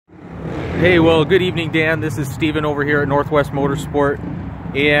Hey, well, good evening, Dan. This is Steven over here at Northwest Motorsport,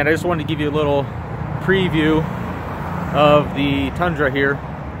 and I just wanted to give you a little preview of the Tundra here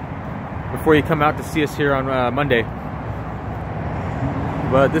before you come out to see us here on Monday.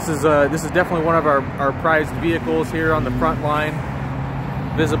 But this is definitely one of our prized vehicles here on the front line,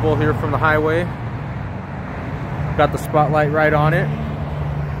 visible here from the highway. Got the spotlight right on it.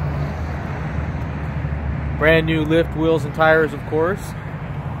 Brand new lift, wheels, and tires, of course.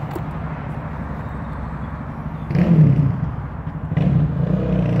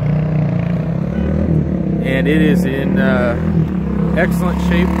 And it is in excellent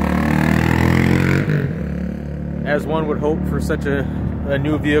shape, as one would hope for such a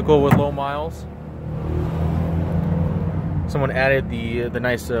new vehicle with low miles. Someone added the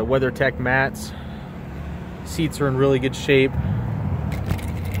nice WeatherTech mats. Seats are in really good shape.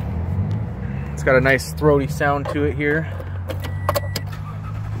 It's got a nice throaty sound to it here.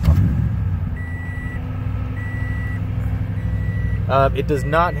 It does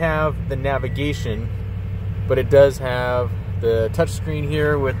not have the navigation, but it does have the touchscreen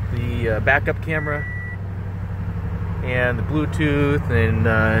here with the backup camera and the Bluetooth, and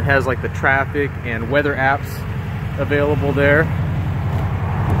it has like the traffic and weather apps available there.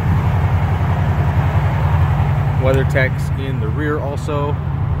 WeatherTech's in the rear also.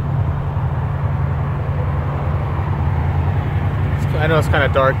 I know it's kind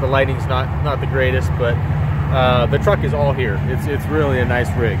of dark, the lighting's not the greatest, but the truck is all here. It's really a nice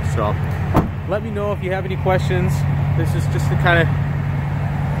rig. So let me know if you have any questions. This is just to kind of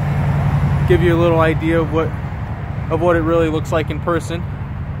give you a little idea of what it really looks like in person.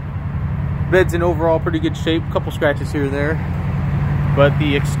 Bed's in overall pretty good shape, couple scratches here and there, but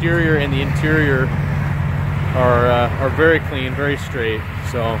the exterior and the interior are very clean, very straight.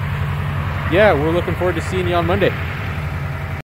 So yeah, we're looking forward to seeing you on Monday.